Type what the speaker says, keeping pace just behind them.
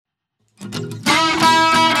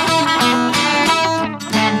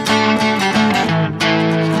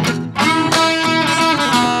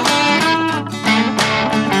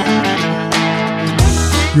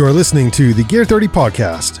are listening to the Gear 30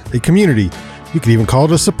 podcast, a community, you could even call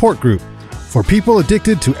it a support group, for people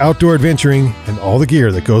addicted to outdoor adventuring and all the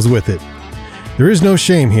gear that goes with it. There is no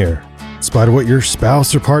shame here. In spite of what your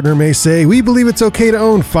spouse or partner may say, we believe it's okay to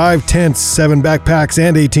own 5 tents, 7 backpacks,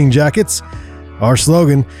 and 18 jackets. Our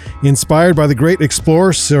slogan, inspired by the great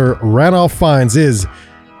explorer Sir Ranulph Fiennes, is,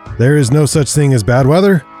 there is no such thing as bad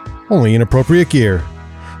weather, only inappropriate gear.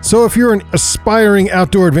 So if you're an aspiring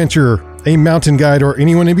outdoor adventurer, a mountain guide, or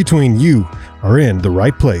anyone in between, you are in the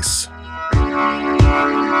right place.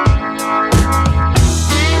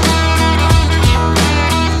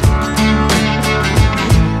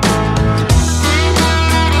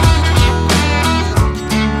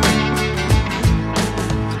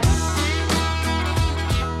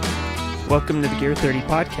 Welcome to the Gear 30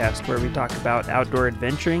 podcast, where we talk about outdoor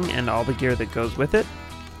adventuring and all the gear that goes with it.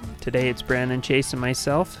 Today it's Brandon, Chase, and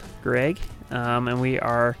myself, Greg, and we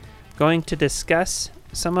are going to discuss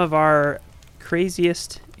some of our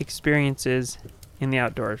craziest experiences in the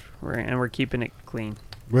outdoors, and we're keeping it clean,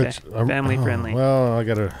 family friendly. Well, I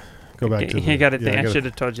gotta go back to. I should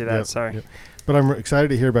have told you that. Sorry, but I'm excited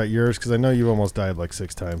to hear about yours because I know you almost died like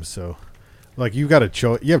 6 times. So, like, you got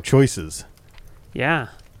you have choices. Yeah.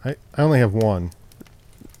 I only have one,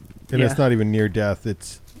 and Yeah. It's not even near death.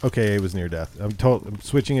 It's okay. It was near death. I'm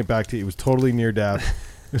switching it back to it was totally near death.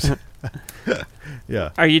 Yeah.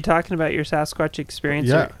 Are you talking about your Sasquatch experience?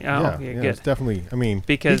 Yeah. Yeah, It's good. definitely. I mean,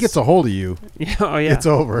 Because he gets a hold of you. Oh yeah. It's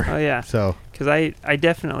over. Oh yeah. So Because I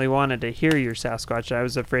definitely wanted to hear your Sasquatch. I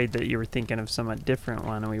was afraid that you were thinking of somewhat different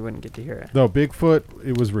one and we wouldn't get to hear it. no, Bigfoot.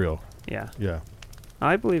 It was real. Yeah. Yeah.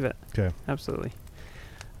 I believe it. Okay. Absolutely.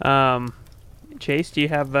 Chase, do you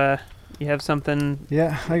have something?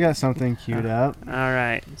 Yeah, I got something queued up. All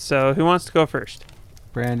right. So who wants to go first?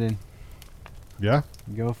 Brandon, Yeah.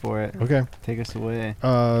 go for it. Okay. Take us away.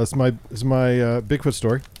 It's my Bigfoot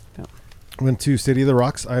story. Yeah. Went to City of the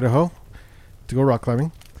Rocks, Idaho, to go rock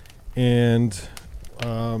climbing, and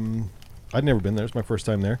I'd never been there. It's my first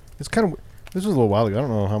time there. This was a little while ago. I don't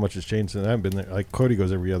know how much has changed since I haven't been there. Like Cody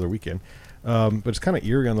goes every other weekend, but it's kind of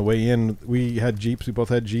eerie on the way in. We had Jeeps. We both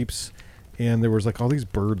had Jeeps. And there was like all these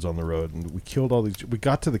birds on the road, and we killed all these. We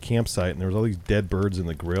got to the campsite, and there was all these dead birds in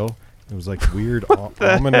the grill. It was like weird,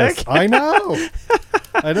 ominous. Heck? I know.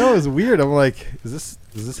 It was weird. I'm like, does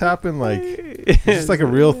this happen? Like, is this like a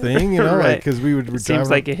real thing? You know, Right. like because we would. It seems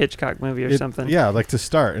like a Hitchcock movie or something. Yeah, like to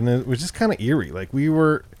start, and it was just kind of eerie. Like it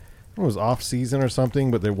was off season or something,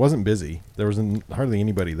 but there wasn't busy. There wasn't hardly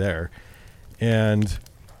anybody there, and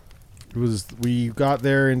we got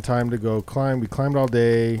there in time to go climb. We climbed all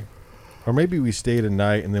day. Or maybe we stayed a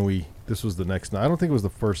night and then this was the next night. I don't think it was the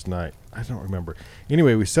first night. I don't remember.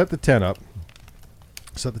 Anyway, we set the tent up.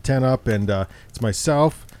 And it's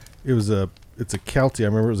myself. It's a Kelty. I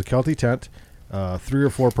remember it was a Kelty tent. 3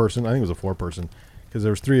 or 4 person. I think it was a 4 person because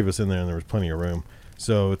there was 3 of us in there and there was plenty of room.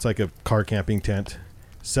 So it's like a car camping tent.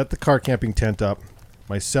 Set the car camping tent up.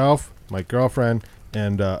 Myself, my girlfriend,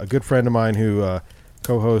 and a good friend of mine who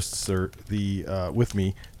co-hosts with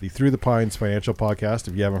me the Through the Pines financial podcast.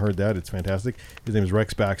 If you haven't heard that, it's fantastic. His name is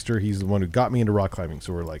Rex Baxter. He's the one who got me into rock climbing.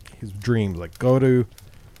 So we're like, his dreams, like, go to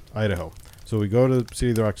Idaho. So we go to the City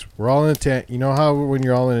of the Rocks. We're all in a tent. You know how when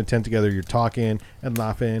you're all in a tent together, you're talking and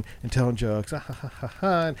laughing and telling jokes.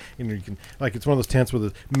 And you can, like, it's one of those tents with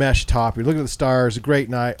a mesh top. You're looking at the stars, a great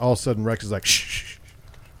night. All of a sudden, Rex is like, shh.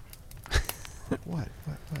 What?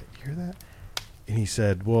 You hear that? And he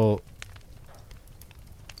said, well,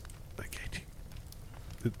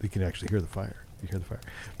 you can actually hear the fire. You hear the fire.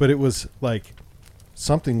 But it was like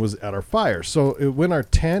something was at our fire. So it went our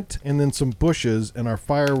tent and then some bushes, and our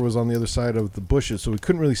fire was on the other side of the bushes. So we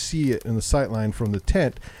couldn't really see it in the sight line from the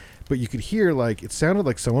tent. But you could hear, like, it sounded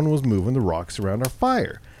like someone was moving the rocks around our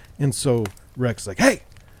fire. And so Rex like, hey,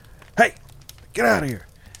 get out of here.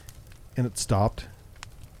 And it stopped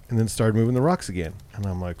and then started moving the rocks again. And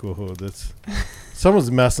I'm like, whoa,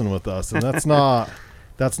 someone's messing with us. And that's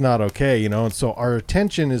not okay, you know. And so our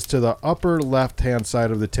attention is to the upper left-hand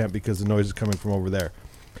side of the tent because the noise is coming from over there.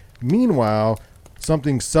 Meanwhile,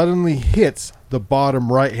 something suddenly hits the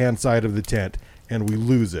bottom right-hand side of the tent, and we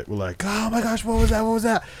lose it. We're like, oh my gosh, what was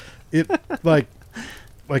that? It like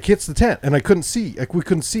hits the tent, and we couldn't see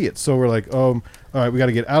it. So we're like, all right, we got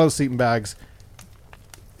to get out of the sleeping bags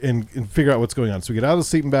and figure out what's going on. So we get out of the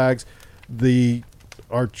sleeping bags.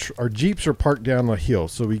 Our Jeeps are parked down the hill,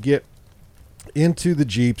 so we get into the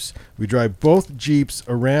Jeeps. We drive both Jeeps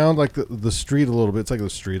around like the street a little bit. It's like the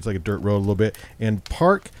street. It's like a dirt road a little bit. And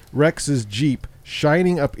park Rex's Jeep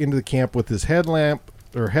shining up into the camp with his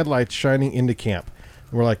headlights shining into camp.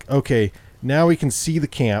 And we're like, okay, now we can see the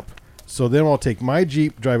camp. So then I'll take my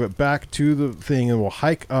Jeep, drive it back to the thing, and we'll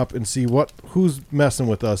hike up and see who's messing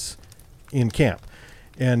with us in camp.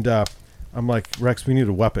 And I'm like, Rex, we need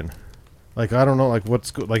a weapon. Like, I don't know, like,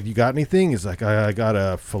 like, you got anything? He's like, I got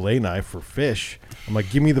a fillet knife for fish. I'm like,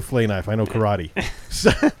 give me the fillet knife. I know karate.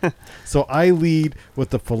 So I lead with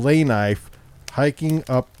the fillet knife, hiking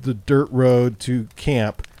up the dirt road to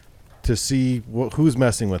camp to see who's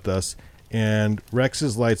messing with us. And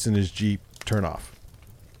Rex's lights in his Jeep turn off.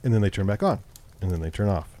 And then they turn back on. And then they turn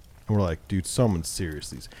off. And we're like, dude, someone's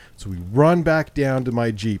serious. So we run back down to my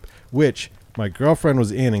Jeep, which my girlfriend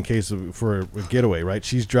was in case for a getaway, right?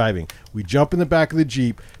 She's driving. We jump in the back of the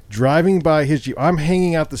Jeep, driving by his Jeep. I'm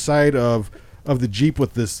hanging out the side of the Jeep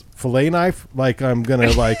with this fillet knife, like I'm going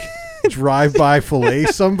to, like, drive by fillet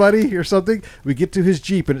somebody or something. We get to his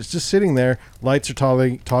Jeep, and it's just sitting there. Lights are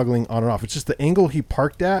toggling on and off. It's just the angle he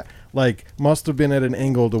parked at, like, must have been at an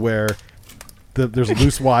angle to where there's a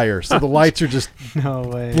loose wire. So the lights are just No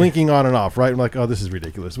way. blinking on and off, right? I'm like, oh, this is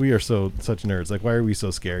ridiculous. We are such nerds. Like, why are we so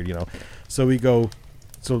scared, you know? So we go,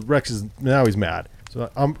 so Rex now he's mad. So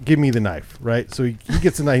give me the knife, right? So he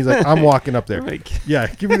gets the knife. He's like, I'm walking up there. Yeah,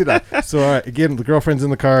 give me the knife. So, all right, again, the girlfriend's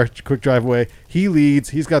in the car, quick drive away. He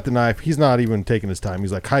leads. He's got the knife. He's not even taking his time.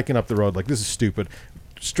 He's like hiking up the road, like, this is stupid.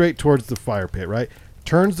 Straight towards the fire pit, right?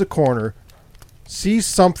 Turns the corner, sees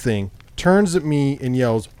something, turns at me and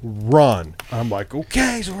yells, run. I'm like,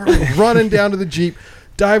 okay. So we're like running down to the Jeep,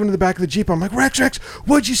 dive into the back of the Jeep. I'm like, Rex,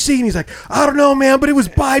 what'd you see? And he's like, I don't know, man, but it was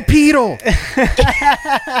bipedal.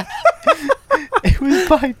 It was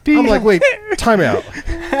bipedal. I'm like, wait, time out.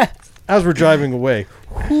 As we're driving away,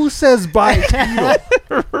 who says bipedal?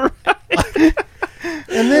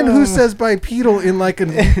 And then who says bipedal in like a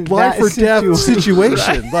life or death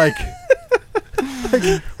situation? Like,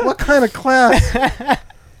 what kind of class?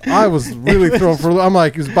 I was really thrown for. I'm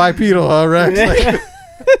like, it's bipedal, huh, Rex?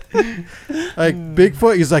 Like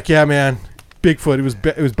Bigfoot. He's like, yeah, man, Bigfoot.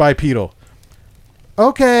 It was bipedal.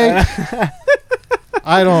 Okay.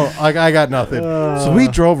 I got nothing. So we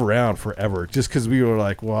drove around forever just because we were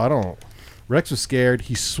like, well, Rex was scared.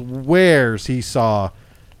 He swears he saw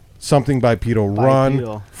something bipedal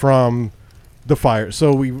run from the fire.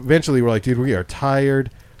 So we eventually were like, dude, we are tired.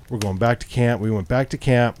 We're going back to camp. We went back to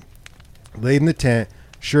camp, laid in the tent.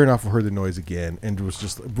 Sure enough, we heard the noise again, and it was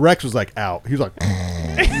just Rex was like out. He was like,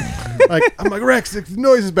 I'm like, Rex, the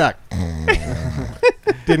noise is back.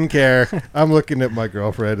 Didn't care. I'm looking at my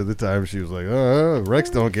girlfriend at the time. She was like, oh,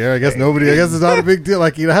 Rex don't care. I guess it's not a big deal.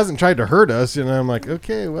 Like, he hasn't tried to hurt us. And I'm like,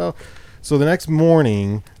 okay, well. So the next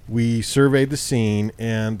morning, we surveyed the scene,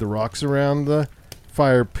 and the rocks around the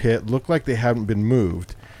fire pit look like they haven't been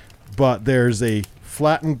moved. But there's a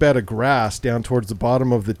flattened bed of grass down towards the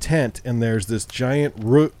bottom of the tent, and there's this giant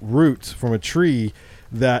root from a tree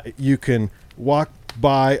that you can walk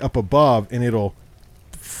by up above, and it'll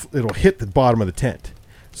hit the bottom of the tent.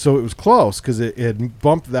 So it was close because it had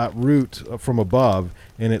bumped that root from above,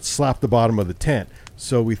 and it slapped the bottom of the tent.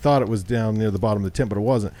 So we thought it was down near the bottom of the tent, but it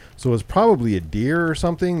wasn't. So it was probably a deer or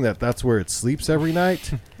something that's where it sleeps every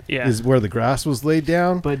night. Yeah. Is where the grass was laid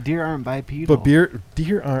down. But deer aren't bipedal. But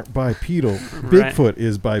deer aren't bipedal. Bigfoot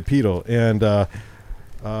is bipedal. And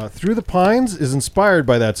Through the Pines is inspired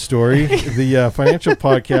by that story, the financial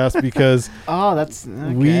podcast, because that's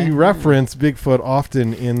okay. We reference Bigfoot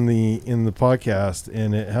often in the podcast,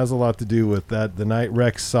 and it has a lot to do with that. The night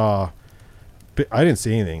Rex saw, I didn't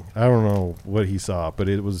see anything. I don't know what he saw, but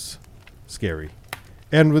it was scary.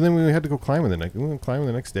 And then we had to go climbing the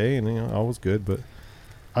next day, and all was good. But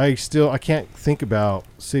I can't think about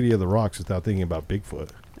City of the Rocks without thinking about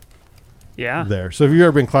Bigfoot. Yeah. There. So if you've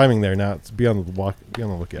ever been climbing there, now it's be on the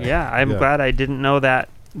lookout. Yeah, I'm glad I didn't know that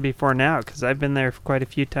before now, because I've been there quite a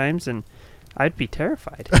few times, and I'd be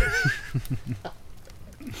terrified.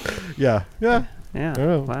 Yeah. Yeah.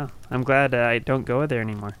 Wow. I'm glad I don't go there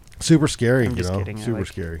anymore. Super scary, I'm just kidding. Super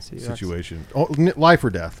scary situation. Life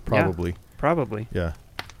or death, probably. Yeah, probably. Yeah.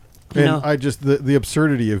 And I just the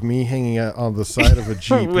absurdity of me hanging out on the side of a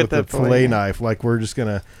Jeep with a fillet knife, like we're just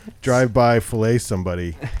gonna drive by fillet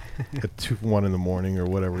somebody at 1 in the morning or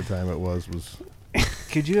whatever time it was.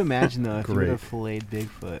 Could you imagine though if you would Great. have filleted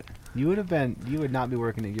Bigfoot? You would not be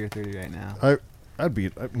working at Gear 30 right now. I'd be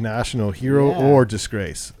a national hero or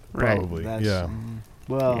disgrace, probably. Right. Yeah.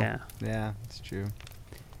 Well. Yeah. Yeah, it's true.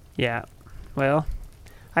 Yeah. Well,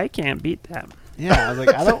 I can't beat that. Yeah, I was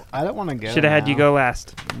like, I don't want to go. Should have had you go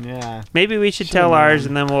last. Yeah. Maybe we should tell ours,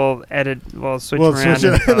 and then we'll switch around. Switch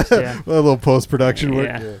and post, yeah. a little post-production work.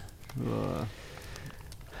 Yeah.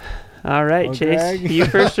 All right, Well, Chase, Greg. you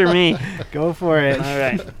first or me? Go for it. All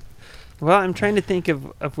right. Well, I'm trying to think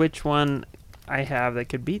of which one I have that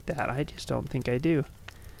could beat that. I just don't think I do.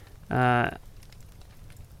 Well,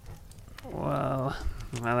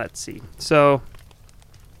 let's see. So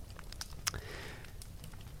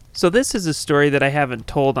this is a story that I haven't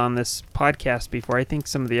told on this podcast before. I think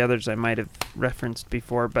some of the others I might have referenced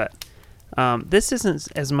before, but this isn't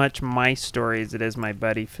as much my story as it is my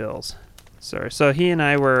buddy Phil's. So he and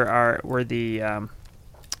I were our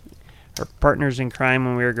partners in crime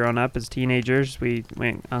when we were growing up as teenagers. We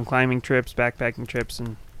went on climbing trips, backpacking trips,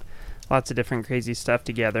 and lots of different crazy stuff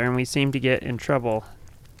together, and we seemed to get in trouble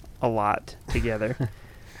a lot together.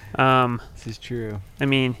 This is true. I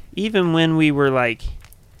mean, even when we were like,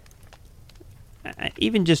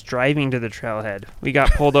 even just driving to the trailhead, we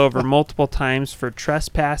got pulled over multiple times for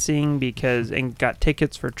trespassing and got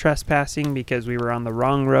tickets for trespassing because we were on the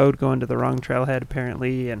wrong road going to the wrong trailhead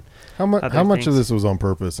apparently. And how much of this was on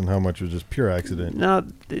purpose and how much was just pure accident? No,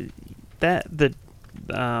 the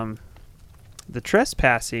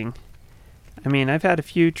trespassing. I mean, I've had a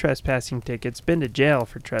few trespassing tickets. Been to jail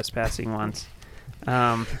for trespassing once.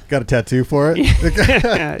 Got a tattoo for it?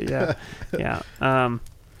 yeah.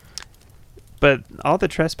 But all the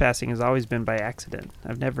trespassing has always been by accident.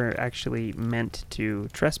 I've never actually meant to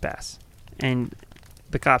trespass. And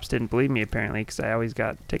the cops didn't believe me, apparently, because I always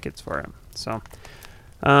got tickets for them. So,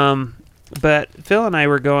 but Phil and I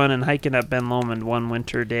were going and hiking up Ben Lomond one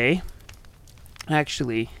winter day.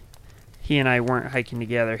 Actually, he and I weren't hiking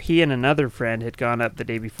together. He and another friend had gone up the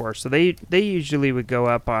day before. So they usually would go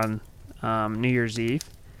up on New Year's Eve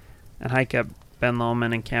and hike up Ben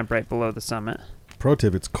Lomond and camp right below the summit. Pro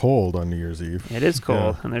tip, it's cold on New Year's Eve. It is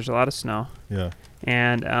cold, and there's a lot of snow. Yeah.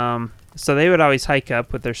 And so they would always hike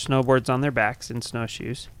up with their snowboards on their backs and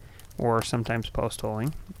snowshoes, or sometimes post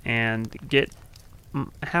holing, and get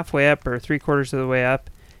halfway up or 3/4 of the way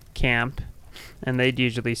up, camp, and they'd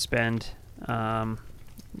usually spend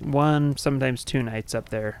one, sometimes 2 nights up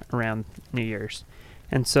there around New Year's.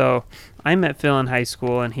 And so I met Phil in high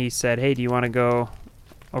school, and he said, "Hey, do you want to go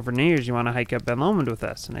over New Year's, you want to hike up Ben Lomond with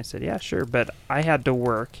us?" And I said, "Yeah, sure." But I had to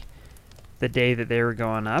work the day that they were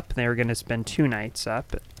going up. They were going to spend 2 nights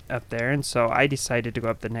up there. And so I decided to go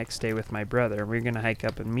up the next day with my brother. We were going to hike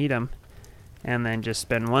up and meet him and then just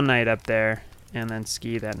spend 1 night up there and then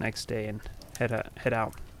ski that next day and head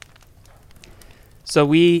out. So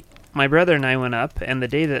my brother and I went up, and the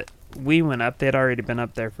day that we went up, they had already been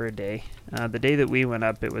up there for a day. The day that we went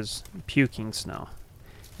up, it was puking snow.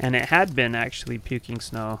 And it had been actually puking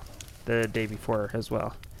snow the day before as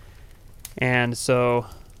well. And so,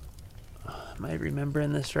 am I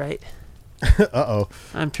remembering this right? Uh-oh.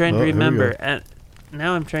 I'm trying to remember. And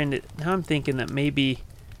now I'm thinking that maybe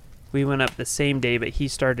we went up the same day, but he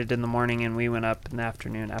started in the morning and we went up in the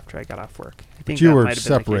afternoon after I got off work. I think but you were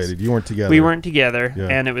separated. You weren't together. We weren't together, yeah.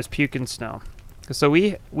 And it was puking snow. So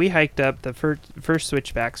we hiked up the first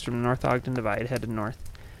switchbacks from the North Ogden Divide, headed north.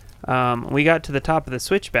 We got to the top of the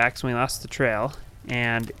switchbacks and we lost the trail,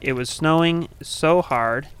 and it was snowing so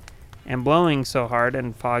hard and blowing so hard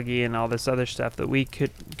and foggy and all this other stuff that we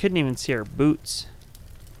couldn't even see our boots.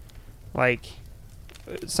 Like,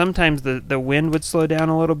 sometimes the wind would slow down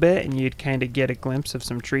a little bit and you'd kind of get a glimpse of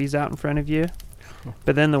some trees out in front of you,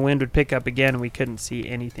 but then the wind would pick up again and we couldn't see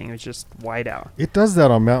anything. It was just white out. It does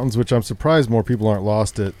that on mountains, which I'm surprised more people aren't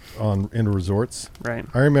lost in resorts. Right.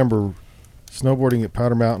 I remember snowboarding at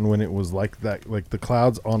Powder Mountain when it was like that, like the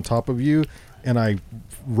clouds on top of you, and I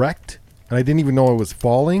wrecked, and I didn't even know I was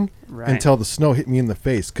falling until the snow hit me in the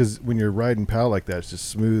face, because when you're riding POW like that, it's just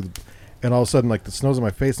smooth, and all of a sudden, like, the snow's on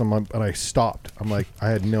my face, and I stopped. I'm like, I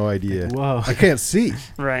had no idea. Whoa. I can't see.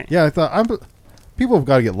 Right. Yeah, I thought, people have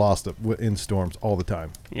got to get lost in storms all the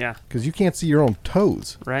time. Yeah. Because you can't see your own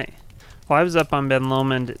toes. Right. Well, I was up on Ben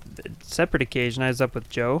Lomond, separate occasion. I was up with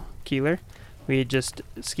Joe Keeler. We had just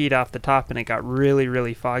skied off the top, and it got really,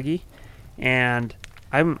 really foggy. And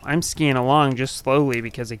I'm skiing along just slowly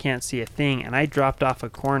because I can't see a thing, and I dropped off a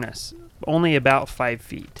cornice only about 5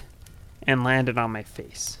 feet and landed on my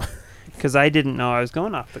face because I didn't know I was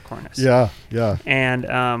going off the cornice. Yeah. And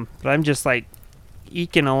but I'm just like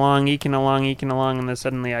eking along, and then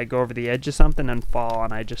suddenly I go over the edge of something and fall,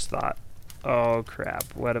 and I just thought, "Oh crap,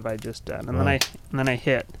 what have I just done?" And then I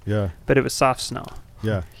hit. Yeah. But it was soft snow.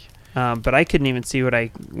 Yeah. But I couldn't even see what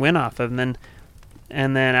I went off of.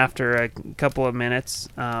 And then after a couple of minutes,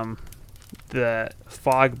 the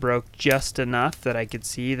fog broke just enough that I could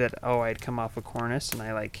see that, I'd come off a cornice, and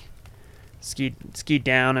I like skied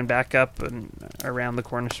down and back up and around the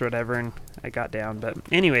cornice or whatever, and I got down. But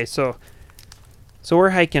anyway, so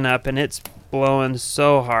we're hiking up, and it's blowing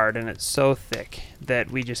so hard and it's so thick that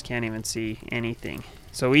we just can't even see anything.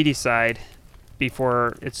 So we decide,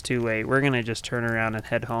 before it's too late, we're going to just turn around and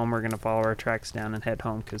head home. We're going to follow our tracks down and head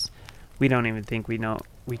home because we don't even think we know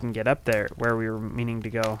we can get up there where we were meaning to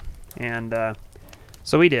go. And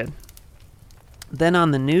so we did. Then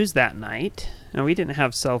on the news that night, and we didn't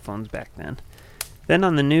have cell phones back then. Then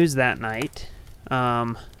on the news that night,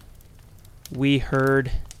 we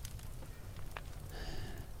heard.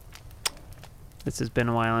 This has been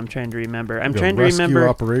a while. I'm trying to remember. I'm trying to remember.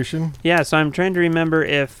 Operation? Yeah, so I'm trying to remember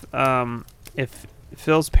if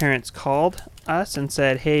Phil's parents called us and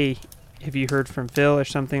said, "Hey, have you heard from Phil?" or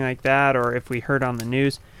something like that, or if we heard on the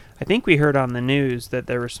news. I think we heard on the news that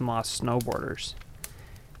there were some lost snowboarders,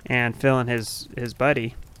 and Phil and his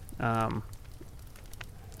buddy, who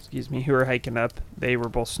were hiking up. They were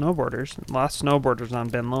both snowboarders, lost snowboarders on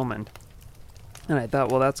Ben Lomond. And I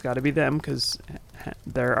thought, well, that's got to be them because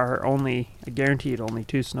there are guaranteed only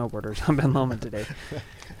 2 snowboarders on Ben Lomond today.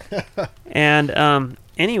 And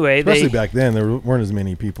anyway, especially back then, there weren't as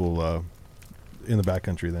many people in the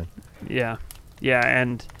backcountry then. Yeah,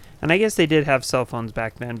 and I guess they did have cell phones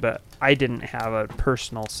back then, but I didn't have a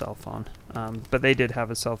personal cell phone. But they did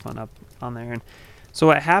have a cell phone up on there. And so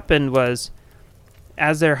what happened was,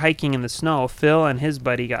 as they're hiking in the snow, Phil and his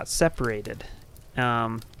buddy got separated.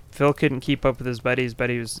 Phil couldn't keep up with his buddy. His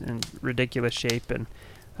buddy was in ridiculous shape, and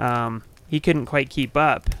he couldn't quite keep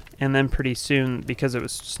up. And then pretty soon, because it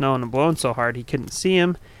was snowing and blowing so hard, he couldn't see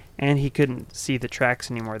him, and he couldn't see the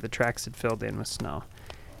tracks anymore. The tracks had filled in with snow.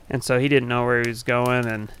 And so he didn't know where he was going,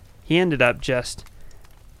 and he ended up just...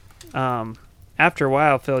 after a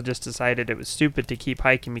while, Phil just decided it was stupid to keep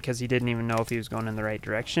hiking because he didn't even know if he was going in the right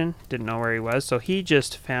direction, didn't know where he was. So he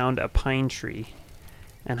just found a pine tree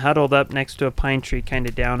and huddled up next to a pine tree kind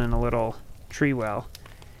of down in a little tree well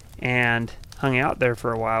and hung out there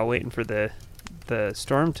for a while waiting for the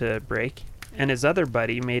storm to break. And his other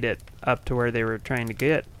buddy made it up to where they were trying to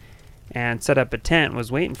get and set up a tent,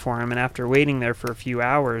 was waiting for him. And after waiting there for a few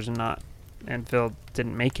hours and Phil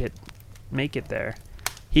didn't make it there,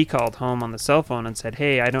 he called home on the cell phone and said,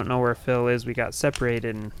 "Hey, I don't know where Phil is. We got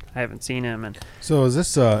separated and I haven't seen him." And so is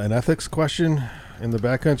this an ethics question in the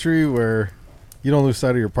backcountry where you don't lose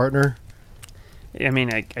sight of your partner? I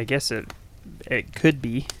mean, I guess it could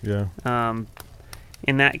be. Yeah.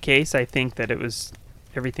 In that case, I think that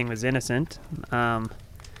everything was innocent.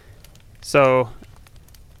 So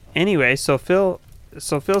anyway, so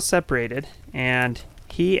Phil's separated, and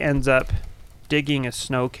he ends up digging a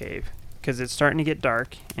snow cave because it's starting to get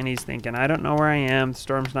dark, and he's thinking, I don't know where I am. The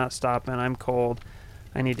storm's not stopping. I'm cold.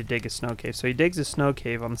 I need to dig a snow cave. So he digs a snow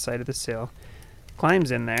cave on the side of the hill,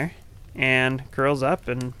 climbs in there, and curls up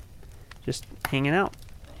and just hanging out.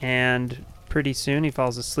 And pretty soon he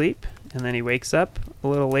falls asleep, and then he wakes up a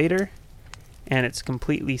little later, and it's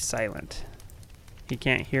completely silent. He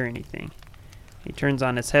can't hear anything. He turns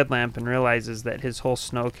on his headlamp and realizes that his whole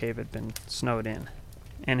snow cave had been snowed in,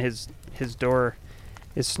 and his door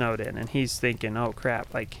is snowed in, and he's thinking, oh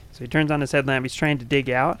crap. So he turns on his headlamp, he's trying to dig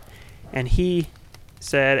out, and he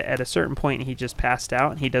said at a certain point he just passed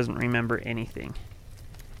out and he doesn't remember anything.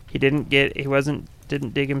 He didn't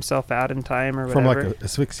dig himself out in time or whatever. From like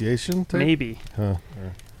asphyxiation type? Maybe. Huh.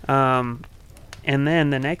 And then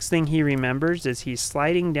the next thing he remembers is he's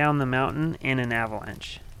sliding down the mountain in an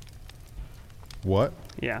avalanche. What?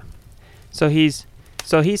 Yeah. So he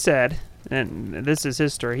said, and this is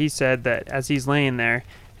his story, he said that as he's laying there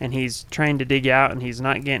and he's trying to dig out and he's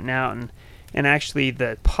not getting out, and actually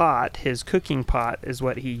the pot, his cooking pot, is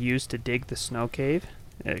what he used to dig the snow cave,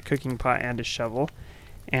 a cooking pot and a shovel,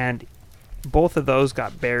 and both of those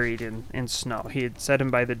got buried in snow. He had set them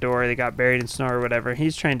by the door, they got buried in snow or whatever.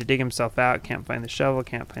 He's trying to dig himself out, can't find the shovel,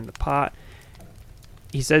 can't find the pot.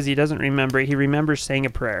 He says he doesn't remember. He remembers saying a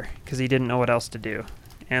prayer because he didn't know what else to do.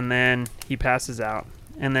 And then he passes out.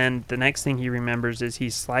 And then the next thing he remembers is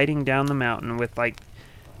he's sliding down the mountain with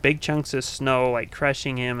big chunks of snow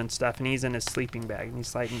crushing him and stuff, and he's in his sleeping bag and he's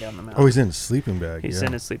sliding down the mountain. Oh, he's in his sleeping bag. He's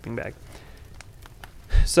in his sleeping bag.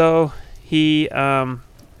 So he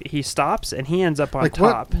stops and he ends up on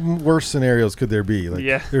top. What worse scenarios could there be?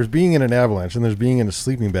 Yeah. There's being in an avalanche and there's being in a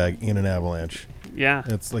sleeping bag in an avalanche. Yeah.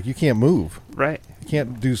 It's you can't move. Right. You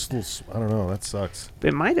can't do I don't know. That sucks.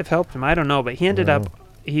 It might have helped him. I don't know. But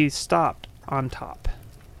he stopped on top.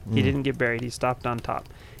 He didn't get buried. He stopped on top.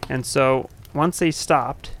 And so once they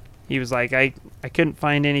stopped, he was like, I couldn't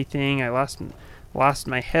find anything. I lost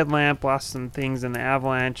my headlamp, lost some things in the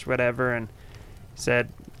avalanche, whatever. And said,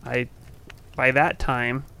 by that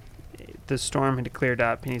time, the storm had cleared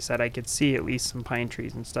up. And he said, I could see at least some pine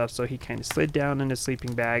trees and stuff. So he kind of slid down in his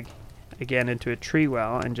sleeping bag again into a tree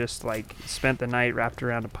well and just spent the night wrapped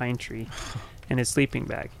around a pine tree in his sleeping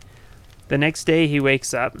bag. The next day he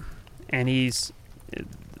wakes up and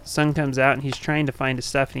sun comes out and he's trying to find his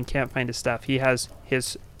stuff and he can't find his stuff. He has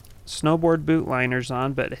his snowboard boot liners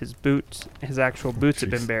on, but his actual boots have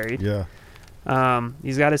been buried. Yeah.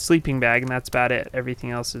 He's got his sleeping bag, and that's about it.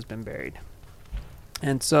 Everything else has been buried.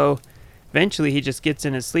 And so eventually he just gets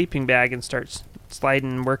in his sleeping bag and starts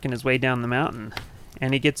sliding and working his way down the mountain.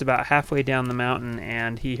 And he gets about halfway down the mountain,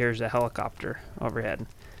 and he hears a helicopter overhead.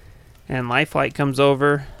 And Life Flight comes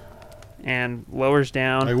over and lowers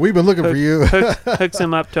down. Like, we've been looking for you. hooks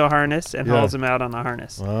him up to a harness and hauls him out on the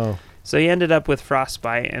harness. Wow. So he ended up with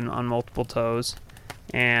frostbite and on multiple toes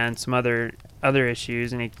and some other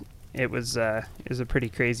issues, and it was a pretty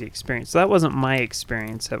crazy experience. So that wasn't my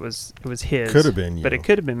experience. It was his. Could have been you. But it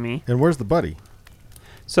could have been me. And where's the buddy?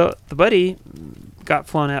 So the buddy got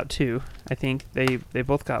flown out too. I think they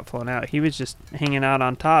both got flown out. He was just hanging out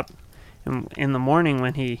on top, and in the morning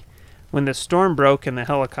when the storm broke and the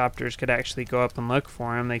helicopters could actually go up and look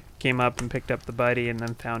for him, they came up and picked up the buddy and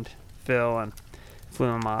then found Phil and flew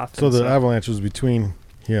him off. So the avalanche was between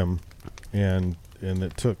him and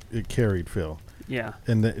it carried Phil. Yeah.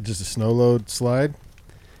 And just a snow load slide?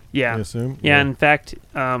 Yeah. I assume? Yeah, in fact,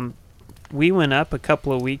 we went up a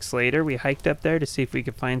couple of weeks later. We hiked up there to see if we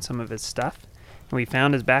could find some of his stuff. And we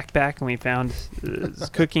found his backpack, and we found his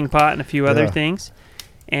cooking pot and a few other things.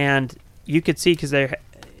 And you could see, because it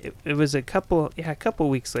was a couple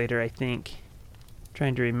weeks later, I think. I'm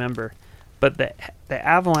trying to remember. But the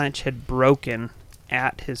avalanche had broken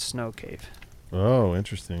at his snow cave. Oh,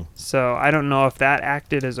 interesting. So I don't know if that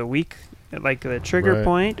acted as like the trigger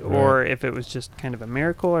point, or right. if it was just kind of a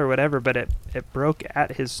miracle or whatever, but it broke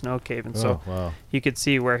at his snow cave. And so wow. you could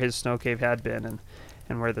see where his snow cave had been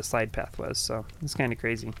and where the slide path was. So it's kind of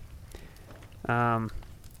crazy. The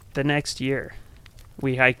next year,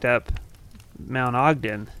 we hiked up Mount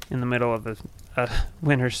Ogden in the middle of a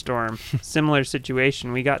winter storm. Similar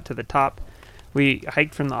situation. We got to the top. We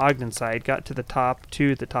hiked from the Ogden side, got to the top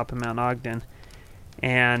of Mount Ogden,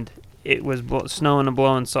 and it was snowing and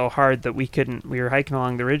blowing so hard that we were hiking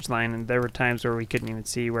along the ridgeline, and there were times where we couldn't even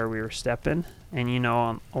see where we were stepping. And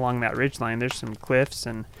along that ridgeline, there's some cliffs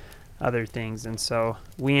and other things, and so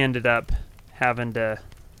we ended up having to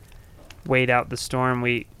wait out the storm.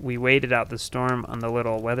 We waited out the storm on the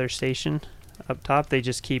little weather station up top. They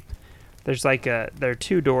just there's there are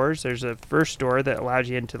two doors. There's a first door that allows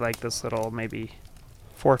you into like this little maybe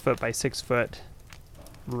 4 foot by 6 foot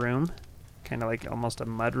room, kind of like almost a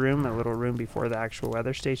mud room, a little room before the actual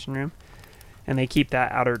weather station room, and they keep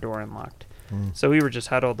that outer door unlocked. So we were just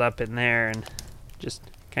huddled up in there and just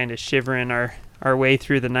kind of shivering our way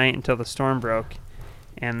through the night until the storm broke,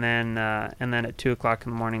 and then at 2 o'clock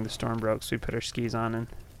in the morning the storm broke. So we put our skis on and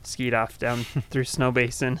skied off down through Snow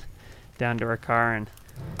Basin down to our car, and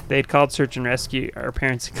they'd called search and rescue. Our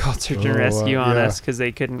parents had called search and rescue on us because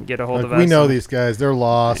they couldn't get a hold of us. We know these guys; they're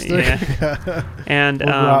lost. Yeah. And we'll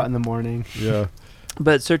go out in the morning. Yeah.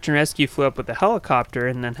 But search and rescue flew up with a helicopter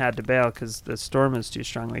and then had to bail because the storm was too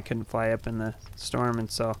strong. They couldn't fly up in the storm, and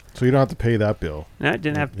so. So you don't have to pay that bill. No,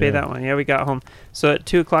 didn't have to pay that one. Yeah, we got home. So at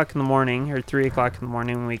 2 o'clock in the morning or 3 o'clock in the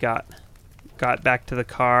morning, when we got back to the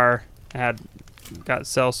car, got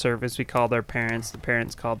cell service. We called our parents. The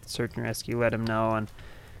parents called search and rescue, let them know, and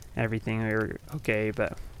everything. We were okay,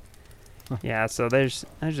 but yeah. So there's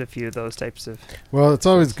a few of those types of. Well, it's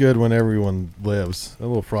always good when everyone lives. A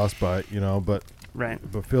little frostbite, but. Right.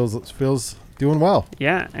 But Phil's doing well.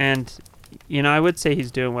 Yeah, and I would say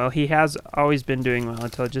he's doing well. He has always been doing well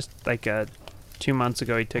until just like 2 months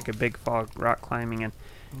ago. He took a big fall rock climbing and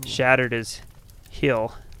shattered his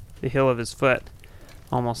heel, the heel of his foot.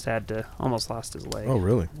 Almost lost his leg. Oh,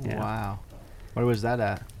 really? Yeah. Wow. Where was that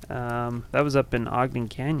at? That was up in Ogden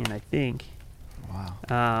Canyon, I think.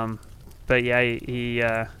 Wow. But yeah, he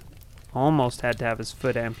almost had to have his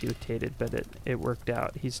foot amputated, but it worked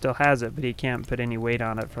out. He still has it, but he can't put any weight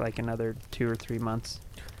on it for like another 2 or 3 months.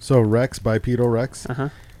 So Rex, bipedal Rex,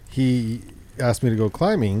 he asked me to go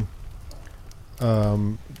climbing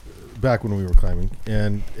back when we were climbing,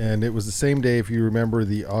 and it was the same day, if you remember,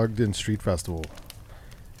 the Ogden Street Festival.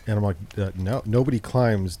 And I'm like, no, nobody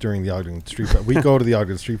climbs during the Ogden Street Festival. We go to the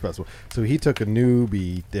Ogden Street Festival. So he took a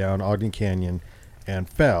newbie down Ogden Canyon and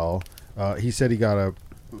fell. He said he got a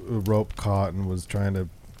rope caught and was trying to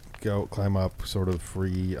climb up sort of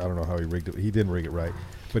free. I don't know how he rigged it. He didn't rig it right.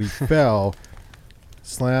 But he fell,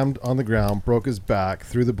 slammed on the ground, broke his back,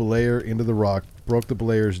 threw the belayer into the rock, broke the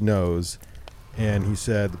belayer's nose, and he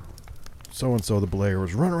said, so-and-so, the belayer,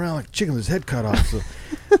 was running around like a chicken with his head cut off. So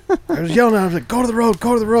I was yelling at him, I was like, go to the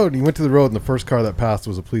road. And he went to the road, and the first car that passed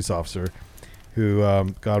was a police officer who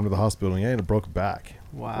got him to the hospital, and he had a broken back.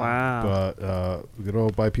 Wow. But good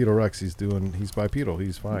old bipedal Rex, he's bipedal.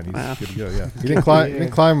 He's fine. He's wow. good to go, yeah. He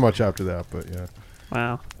didn't climb much after that, but yeah.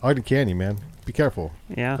 Wow. Ogden Canyon, man. be careful.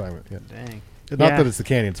 Yeah. Climb it. Yeah. Dang. Not that it's the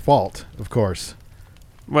canyon's fault, of course.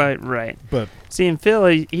 Right. But see, in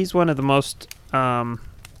Phil, he's one of the most.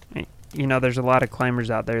 There's a lot of climbers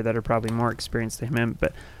out there that are probably more experienced than him.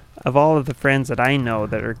 But of all of the friends that I know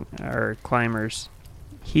that are climbers,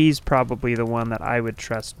 he's probably the one that I would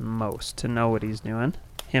trust most to know what he's doing.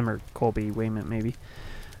 Him or Colby Wayment, maybe.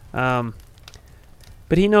 But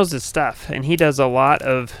he knows his stuff, and he does a lot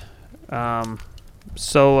of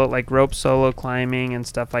solo, like rope solo climbing and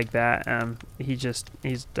stuff like that.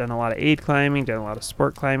 He's done a lot of aid climbing, done a lot of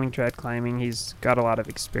sport climbing, tread climbing. He's got a lot of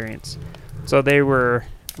experience. So they were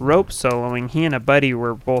rope soloing. He and a buddy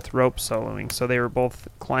were both rope soloing, so they were both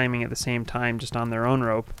climbing at the same time, just on their own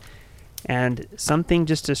rope. And something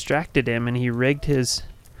just distracted him, and he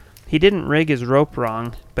didn't rig his rope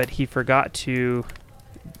wrong, but he forgot to.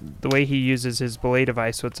 The way he uses his belay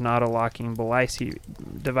device, so it's an auto-locking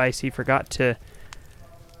device, he forgot to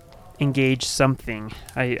engage something.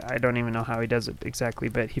 I don't even know how he does it exactly,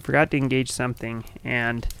 but he forgot to engage something,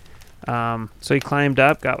 and so he climbed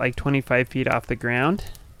up, got like 25 feet off the ground,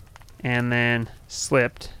 and then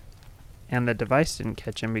slipped, and the device didn't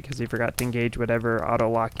catch him because he forgot to engage whatever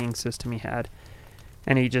auto-locking system he had.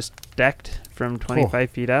 And he just decked from 25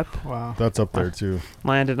 feet up. Wow. That's up there, too.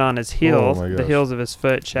 Landed on his heel, my the gosh. heels of his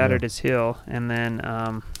foot, shattered his heel, and then,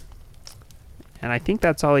 and I think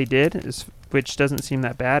that's all he did, which doesn't seem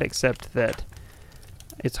that bad, except that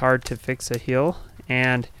it's hard to fix a heel.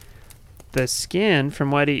 And the skin, from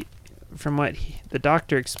what the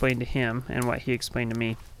doctor explained to him and what he explained to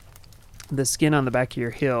me, the skin on the back of your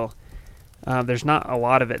heel, there's not a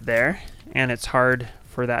lot of it there, and it's hard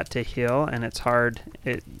for that to heal, and it's hard.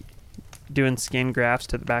 Doing skin grafts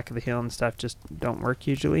to the back of the heel and stuff just don't work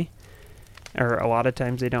usually, or a lot of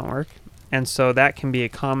times they don't work. And so that can be a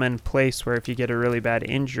common place where if you get a really bad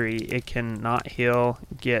injury, it can not heal,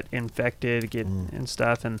 get infected, and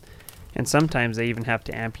stuff, and sometimes they even have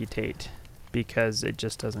to amputate because it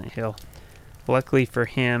just doesn't heal. Luckily for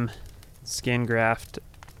him, skin graft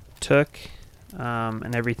took,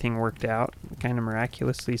 and everything worked out kind of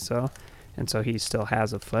miraculously so. And so he still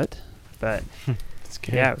has a foot, but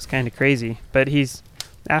yeah, it was kind of crazy. But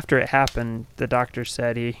after it happened, the doctor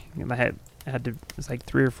said he had to, it was like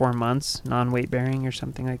 3 or 4 months non-weight bearing or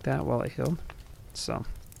something like that while it healed. So,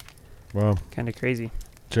 wow, kind of crazy.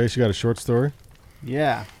 Chase, you got a short story?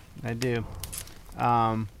 Yeah, I do.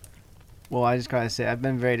 Well, I just gotta say, I've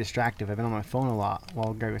been very distracted. I've been on my phone a lot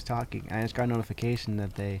while Greg was talking. I just got a notification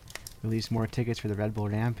that they released more tickets for the Red Bull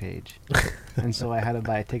Rampage. And so I had to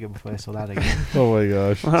buy a ticket before they sold out again. Oh my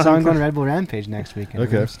gosh. So I'm going to Red Bull Rampage next weekend.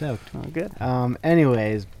 Okay. I'm stoked. Oh, good.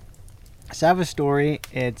 Anyways, so I have a story.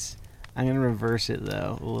 I'm going to reverse it,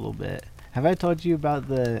 though, a little bit. Have I told you about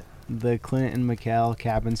the Clint and Mikkel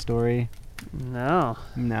cabin story? No.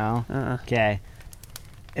 No? Uh-uh. Okay.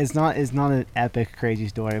 It's not an epic, crazy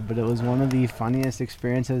story, but it was one of the funniest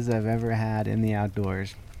experiences I've ever had in the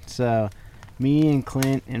outdoors. So, me and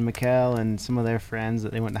Clint and Mikkel and some of their friends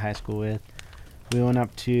that they went to high school with, we went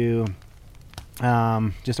up to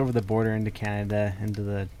just over the border into Canada, into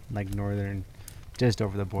the northern, just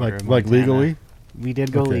over the border. of Like Montana. legally? We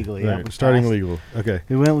did go Okay, legally. right. Yeah, we Starting passed. legal. Okay.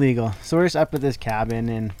 We went legal. So we're just up at this cabin,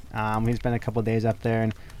 and we spent a couple of days up there.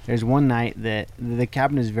 And there's one night that the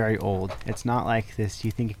cabin is very old. It's not like this.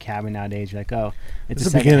 You think a cabin nowadays, you're like, oh, It's a the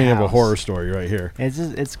second beginning of a house. horror story right here. It's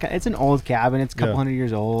an old cabin. It's a couple Yeah. hundred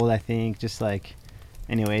years old, I think. Just like,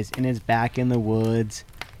 anyways, and it's back in the woods.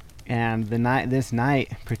 And this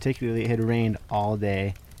night particularly, it had rained all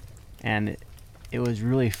day, and it was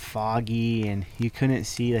really foggy, and you couldn't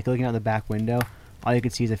see, like, looking out the back window, all you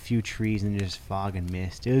could see is a few trees and just fog and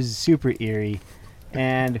mist. It was super eerie.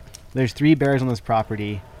 And there's 3 bears on this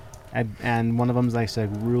property, and one of them's like a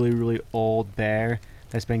really, really old bear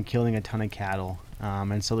that's been killing a ton of cattle.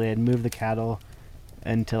 And so they had moved the cattle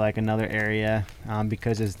into like another area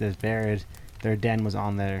because this bear, their den was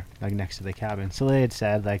on there, like next to the cabin. So they had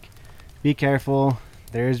said, like, be careful.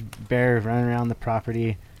 There's bears running around the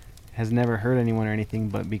property. Has never hurt anyone or anything,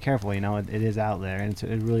 but be careful. It is out there, and it's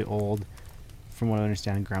a really old, from what I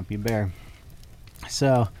understand, grumpy bear.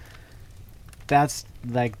 So that's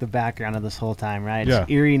like the background of this whole time, right? Yeah.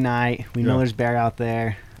 It's eerie night. We know Yeah. there's bear out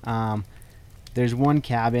there. There's one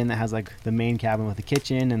cabin that has like the main cabin with a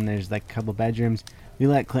kitchen, and there's like a couple bedrooms. We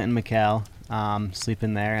let Clint and Mikkel sleep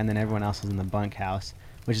in there, and then everyone else was in the bunkhouse,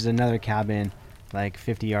 which is another cabin like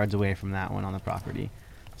 50 yards away from that one on the property.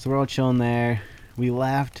 So we're all chilling there. We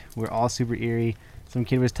left. We're all super eerie. Some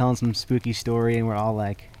kid was telling some spooky story, and we're all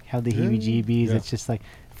like, had the heebie-jeebies. Yeah. It's just like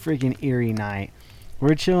freaking eerie night.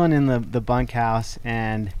 We're chilling in the bunkhouse,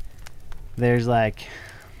 and there's like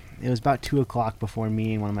it was about 2 o'clock before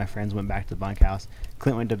me and one of my friends went back to the bunkhouse.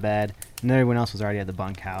 Clint went to bed, and everyone else was already at the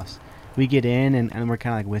bunkhouse. We get in, and we're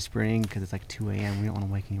kind of like whispering because it's like 2 a.m. We don't want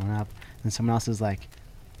to wake anyone up. And someone else is like,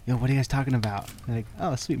 yo, what are you guys talking about? They're like,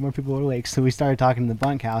 oh, sweet, more people are awake. So we started talking in the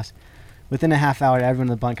bunkhouse. Within a half hour, everyone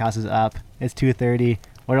in the bunkhouse is up. It's 2:30.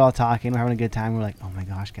 We're all talking. We're having a good time. We're like, oh my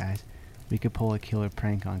gosh, guys, we could pull a killer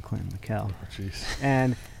prank on Clint and Mikkel. Oh, jeez.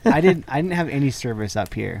 And I didn't have any service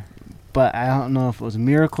up here, but I don't know if it was a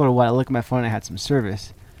miracle or what. I looked at my phone and I had some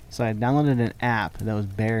service. So I downloaded an app that was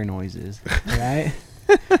bear noises, right?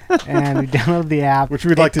 And we downloaded the app. Which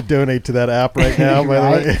we'd like to donate to that app right now, by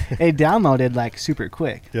right? the way. It downloaded like super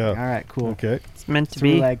quick. Yeah. Like, all right, cool. Okay. It's meant to So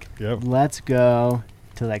we're be. like, Yep. let's go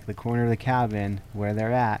to like the corner of the cabin where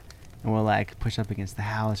they're at, and we'll like push up against the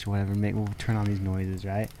house or whatever. We'll turn on these noises,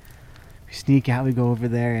 right? We sneak out, we go over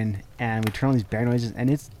there, and we turn on these bear noises, and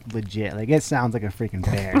it's legit. Like, it sounds like a freaking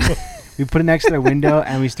bear. We put it next to their window,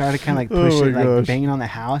 and we started kind of like push Oh it, my like gosh. banging on the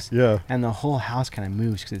house, Yeah. and the whole house kind of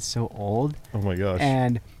moves because it's so old. Oh my gosh.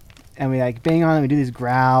 And we like bang on it, we do these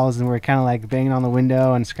growls, and we're kind of like banging on the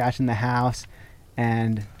window and scratching the house,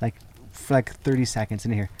 and like for like 30 seconds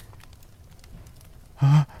in here,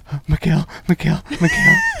 Mikkel.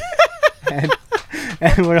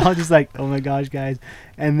 and we're all just like, oh my gosh, guys.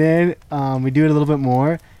 And then we do it a little bit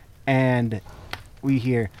more, and we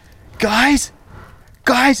hear, guys,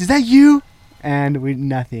 is that you? And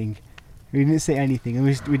nothing. We didn't say anything, and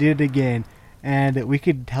we did it again, and we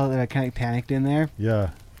could tell that I kind of panicked in there.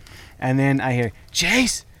 Yeah. And then I hear,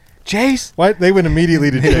 Chase. What? They went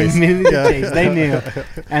immediately to They Chase. immediately to Yeah. Chase. They knew.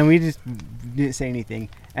 And we just didn't say anything.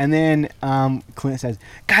 And then Clint says,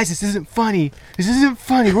 guys, this isn't funny.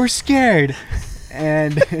 We're scared.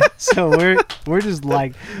 And so we're just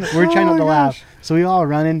like, we're trying not to laugh. So we all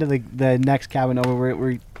run into the next cabin over.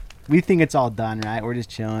 We think it's all done, right? We're just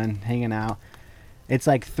chilling, hanging out. It's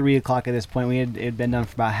like 3 o'clock at this point. It had been done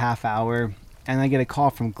for about a half hour. And I get a call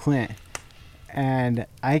from Clint. And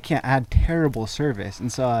I had terrible service. And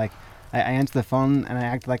so like, I answered the phone and I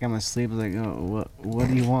acted like I'm asleep. I was like, oh, what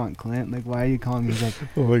do you want, Clint? Like, why are you calling me? He's like,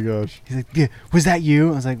 Oh my gosh. yeah, was that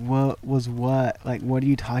you? I was like, what was what? Like, what are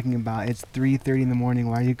you talking about? It's 3:30 in the morning.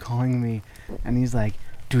 Why are you calling me? And he's like,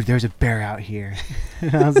 dude, there's a bear out here.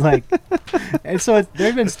 And I was like, and so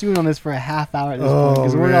they've been stewing on this for a half hour at this point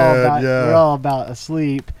because we're all about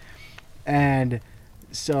asleep. And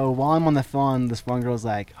so while I'm on the phone, this one girl's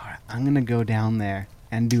like, all right, I'm going to go down there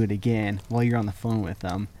and do it again while you're on the phone with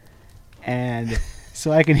them. And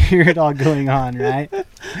so I can hear it all going on, right? So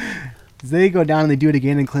they go down and they do it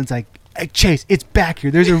again, and Clint's like, hey, Chase, it's back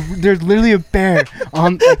here. There's literally a bear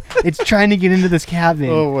on. It's trying to get into this cabin.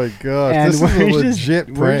 Oh my gosh. And This is a legit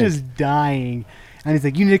prank. we're just dying. And he's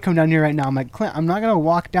like, you need to come down here right now. I'm like, Clint, I'm not going to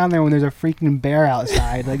walk down there when there's a freaking bear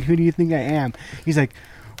outside. Like, who do you think I am? He's like,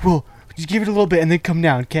 well, just give it a little bit and then come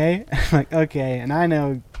down, okay? I'm like, okay. And I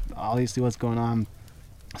know obviously what's going on.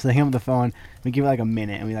 So they hang up the phone. We give it like a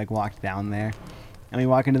minute, and we like walk down there. And we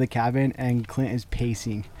walk into the cabin, and Clint is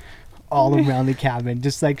pacing all around the cabin,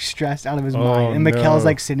 just like stressed out of his mind. And Mikkel's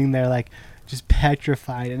like sitting there like just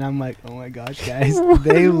petrified. And I'm like, oh my gosh, guys.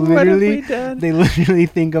 They literally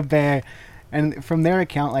think a bear. And from their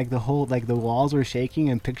account, like the walls were shaking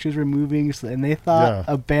and pictures were moving, and they thought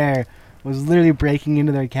a bear was literally breaking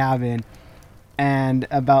into their cabin. And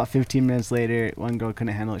about 15 minutes later, one girl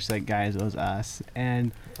couldn't handle it. She's like, guys, it was us.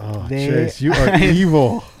 And Chase, you are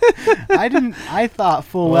evil. I thought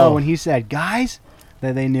full well when he said, guys,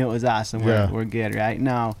 that they knew it was us and we're good, right?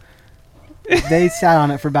 No. They sat on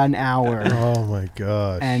it for about an hour. Oh my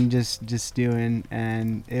gosh. And just doing,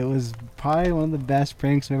 and it was probably one of the best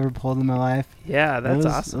pranks I've ever pulled in my life. Yeah, that's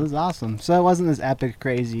awesome. It was awesome. So it wasn't this epic,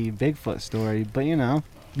 crazy Bigfoot story, but you know.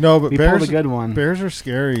 No, but we pulled a good one. Bears are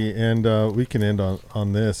scary, and we can end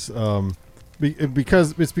on this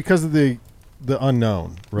because it's because of the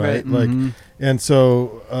unknown, right? Like, and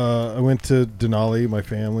so I went to Denali. My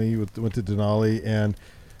family went to Denali, and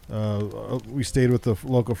we stayed with a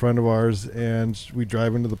local friend of ours, and we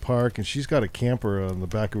drive into the park, and she's got a camper on the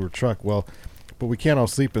back of her truck. Well, but we can't all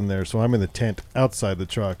sleep in there, so I'm in the tent outside the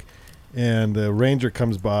truck. And the ranger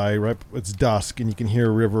comes by, right? It's dusk, and you can hear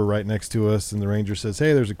a river right next to us. And the ranger says,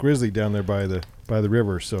 "Hey, there's a grizzly down there by the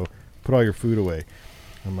river, so put all your food away."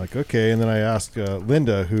 I'm like, "Okay." And then I asked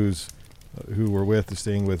Linda, who we're with,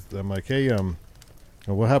 staying with. I'm like, "Hey,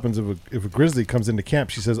 what happens if a grizzly comes into camp?"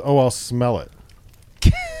 She says, "Oh, I'll smell it."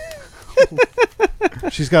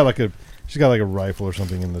 She's got like a rifle or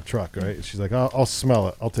something in the truck, right? She's like, "I'll smell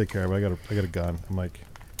it. I'll take care of it. I got a gun." I'm like,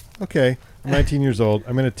 "Okay." I'm 19 years old.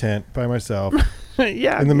 I'm in a tent by myself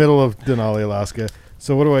Yeah. in the middle of Denali, Alaska.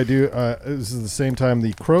 So what do I do? This is the same time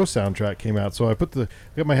the Crow soundtrack came out. So I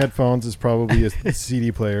got my headphones. It's probably a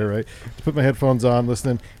CD player, right? I put my headphones on,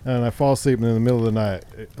 listening, and I fall asleep. And in the middle of the night,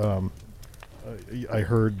 I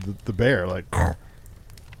heard the bear like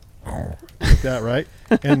that, right?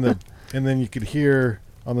 And then you could hear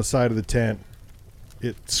on the side of the tent,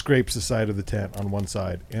 it scrapes the side of the tent on one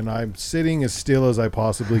side, and I'm sitting as still as I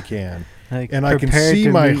possibly can. Like, And I can prepared see to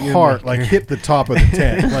my meet your heart maker. like hit the top of the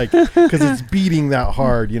tent, like because it's beating that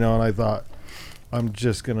hard, And I thought, I'm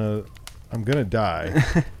gonna die.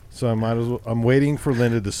 So I'm waiting for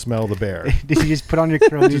Linda to smell the bear. Did you just put on your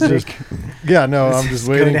crow music? Yeah, no, I'm Let's just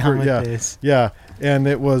go waiting down for with this. yeah. And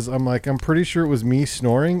I'm pretty sure it was me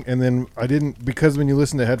snoring, and then I didn't, because when you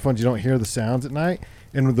listen to headphones, you don't hear the sounds at night,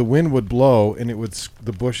 and the wind would blow, and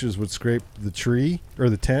the bushes would scrape the tree or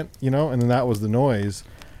the tent, and then that was the noise.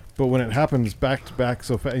 But when it happens back to back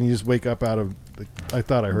so fast, and you just wake up out of, I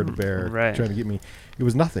thought I heard a bear Right. trying to get me. It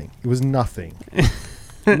was nothing. It was nothing.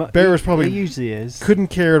 Mo- Bear was probably- It usually is. Couldn't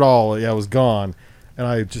care at all. Yeah, it was gone. And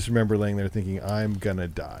I just remember laying there thinking, I'm gonna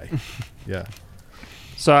die. Yeah.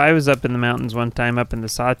 So I was up in the mountains one time, up in the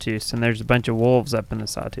Sawtooth, and there's a bunch of wolves up in the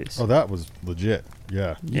Sawtooth. Oh, that was legit.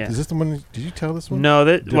 Yeah. Yeah. Is this the one? Did you tell this one? No,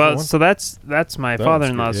 Different one? so that's my That one's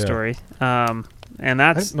father-in-law's good, story. And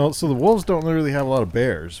I that's didn't know. So the wolves don't really have a lot of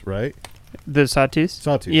bears, right? the Sawtooth.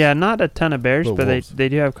 Sawtooth. Yeah, not a ton of bears, Little but wolves. they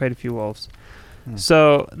do have quite a few wolves. Hmm.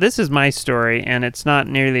 So this is my story, and it's not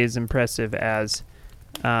nearly as impressive as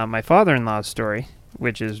my father-in-law's story,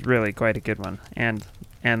 which is really quite a good one and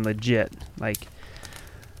legit. Like,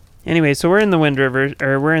 anyway, so we're in the Wind River,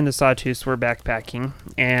 or we're in the Sawtooth. We're backpacking,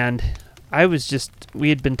 and we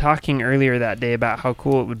had been talking earlier that day about how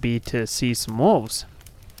cool it would be to see some wolves.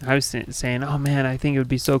 I was saying, oh man, I think it would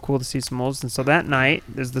be so cool to see some wolves. And so that night,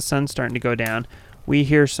 as the sun's starting to go down, we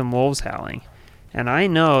hear some wolves howling. And I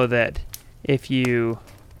know that if you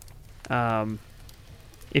howl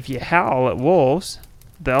at wolves,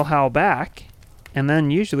 they'll howl back, and then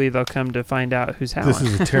usually they'll come to find out who's howling. This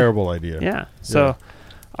is a terrible idea. Yeah. So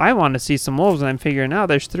I want to see some wolves, and I'm figuring out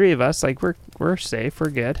there's 3 of us. Like, we're safe. We're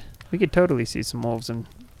good. We could totally see some wolves, and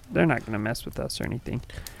they're not going to mess with us or anything.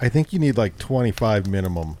 I think you need like 25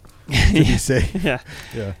 minimum to be safe. Yeah.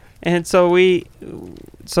 Yeah. And so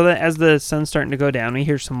that as the sun's starting to go down, we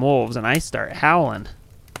hear some wolves, and I start howling.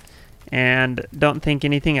 And don't think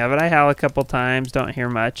anything of it. I howl a couple times, don't hear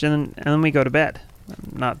much, and then we go to bed,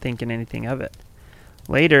 not thinking anything of it.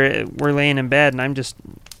 Later, we're laying in bed, and I'm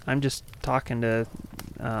just talking to,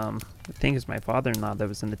 I think it's my father-in-law that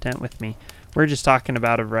was in the tent with me. We're just talking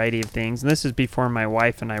about a variety of things, and this is before my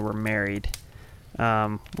wife and I were married.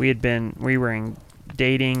 We were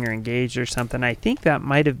dating or engaged or something. I think that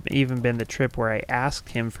might have even been the trip where I asked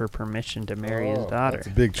him for permission to marry his daughter. That's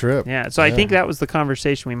a big trip. Yeah, so I think that was the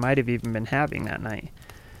conversation we might have even been having that night.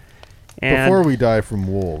 And Before we die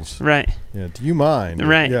from wolves. right. Yeah. Do you mind?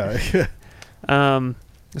 Right. Yeah.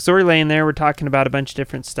 So we're laying there, we're talking about a bunch of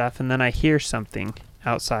different stuff, and then I hear something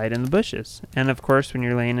outside in the bushes. And of course, when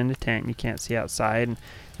you're laying in a tent, you can't see outside, and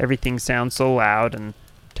everything sounds so loud and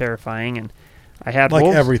terrifying. And I had Like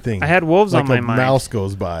wolves. everything. I had wolves like on my a mind. mouse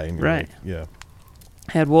goes by. And you're Right. like, yeah.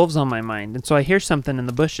 I had wolves on my mind, and so I hear something in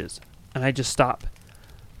the bushes, and I just stop.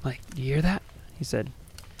 I'm like, do you hear that? He said,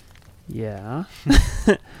 yeah.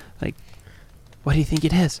 Like, what do you think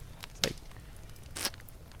it is? It's like,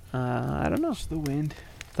 I don't know. Just the wind.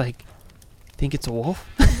 Like, think it's a wolf?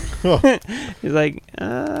 Oh. He's like,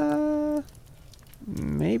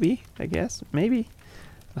 maybe, I guess, maybe.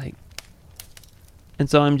 Like, and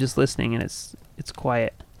so I'm just listening, and it's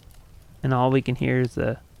quiet, and all we can hear is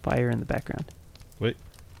the fire in the background.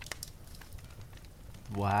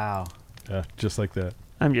 Wow. Yeah. Just like that.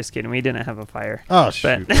 I'm just kidding. We didn't have a fire. Oh,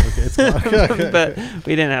 shoot. But- Okay. It's gone. But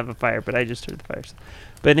we didn't have a fire, but I just heard the fires.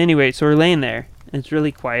 But anyway, so we're laying there, and it's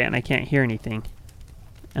really quiet, and I can't hear anything.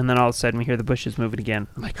 And then all of a sudden, we hear the bushes moving again.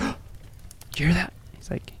 I'm like, oh, did you hear that?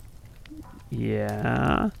 He's like,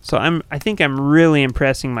 yeah. So I think I'm really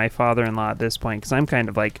impressing my father-in-law at this point, because I'm kind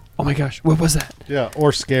of like, oh my gosh, what was that? Yeah.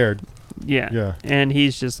 Or scared. Yeah. Yeah. And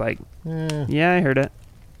he's just like, Yeah. yeah, I heard it.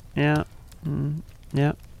 Yeah.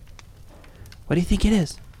 Yeah. What do you think it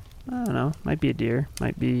is? I don't know. Might be a deer.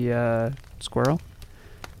 Might be a squirrel.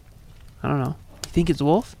 I don't know. You think it's a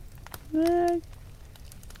wolf?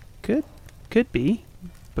 Could be,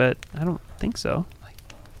 but I don't think so. Like,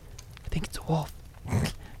 I think it's a wolf.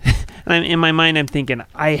 And in my mind, I'm thinking,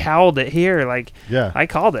 I howled it here. Like, Yeah. I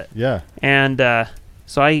called it. Yeah. And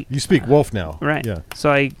so I You speak wolf now. Right. Yeah.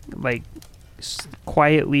 So I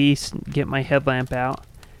quietly get my headlamp out,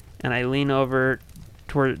 and I lean over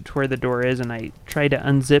to where the door is, and I try to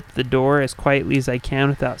unzip the door as quietly as I can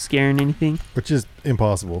without scaring anything. Which is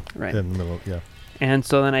impossible. Right. In the middle. Yeah. And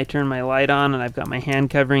so then I turn my light on, and I've got my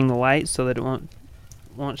hand covering the light so that it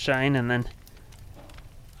won't shine. And then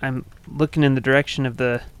I'm looking in the direction of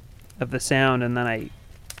the sound, and then I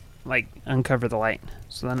like uncover the light.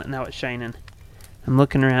 So then now it's shining. I'm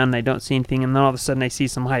looking around, and I don't see anything, and then all of a sudden I see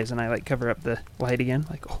some eyes, and I like cover up the light again,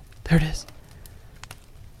 like, oh, there it is.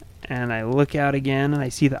 And I look out again, and I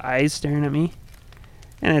see the eyes staring at me,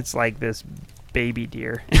 and it's like this baby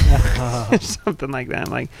deer, or something like that.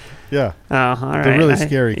 I'm like, Yeah. oh, all right. They're really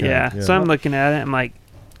scary kind, Yeah. yeah. So I'm looking at it. I'm like,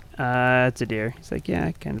 it's a deer. He's like, yeah,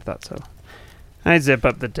 I kind of thought so. I zip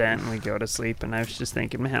up the tent and we go to sleep. And I was just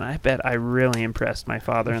thinking, man, I bet I really impressed my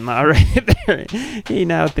father-in-law right there. He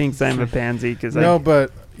now thinks I'm a pansy because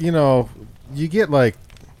but you get like,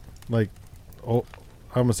 oh,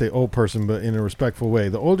 I'm gonna say old person, but in a respectful way.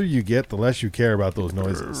 The older you get, the less you care about those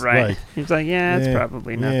noises. Right. Like, He's like, yeah, it's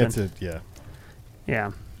probably nothing.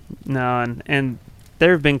 Yeah. No, and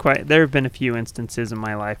there have been a few instances in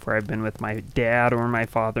my life where I've been with my dad or my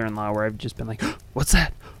father-in-law where I've just been like, what's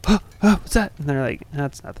that? What's that? And they're like,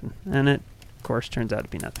 that's nothing. And it, of course, turns out to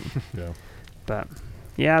be nothing. Yeah. But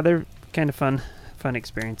yeah, they're kind of fun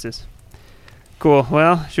experiences. Cool.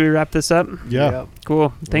 Well, should we wrap this up? Yeah. Yep.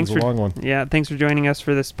 Cool. Thanks for a long one. Yeah, thanks for joining us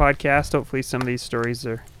for this podcast. Hopefully some of these stories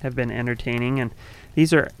have been entertaining, and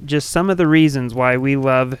these are just some of the reasons why we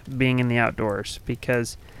love being in the outdoors,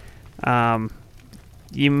 because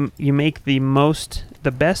you make the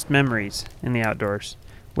best memories in the outdoors,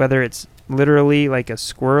 whether it's literally like a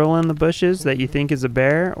squirrel in the bushes that you think is a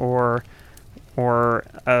bear, or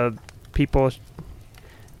people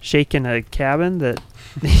shaking a cabin that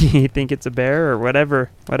you think it's a bear, or whatever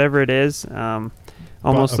it is.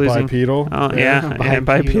 Almost losing bipedal. Oh yeah,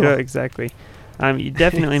 bipedal, exactly. You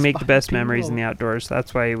definitely It's make the best memories in bipedal. the outdoors.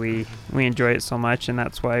 That's why we enjoy it so much, and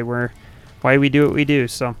that's why we do what we do.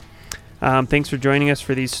 So thanks for joining us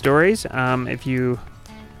for these stories. If you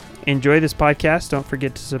enjoy this podcast, don't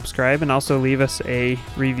forget to subscribe and also leave us a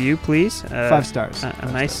review, please. 5 stars.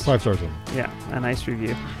 A nice 5 stars. yeah, a nice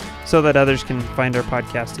review, so that others can find our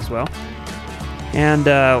podcast as well. And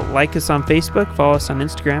like us on Facebook, follow us on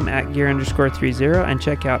Instagram at gear_30, and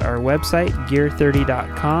check out our website,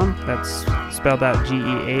 gear30.com. That's spelled out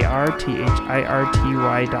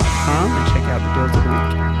GEARTHIRTY.com, and check out the deals of the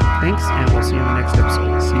week. Thanks, and we'll see you in the next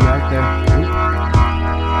episode. See you out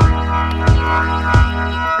there.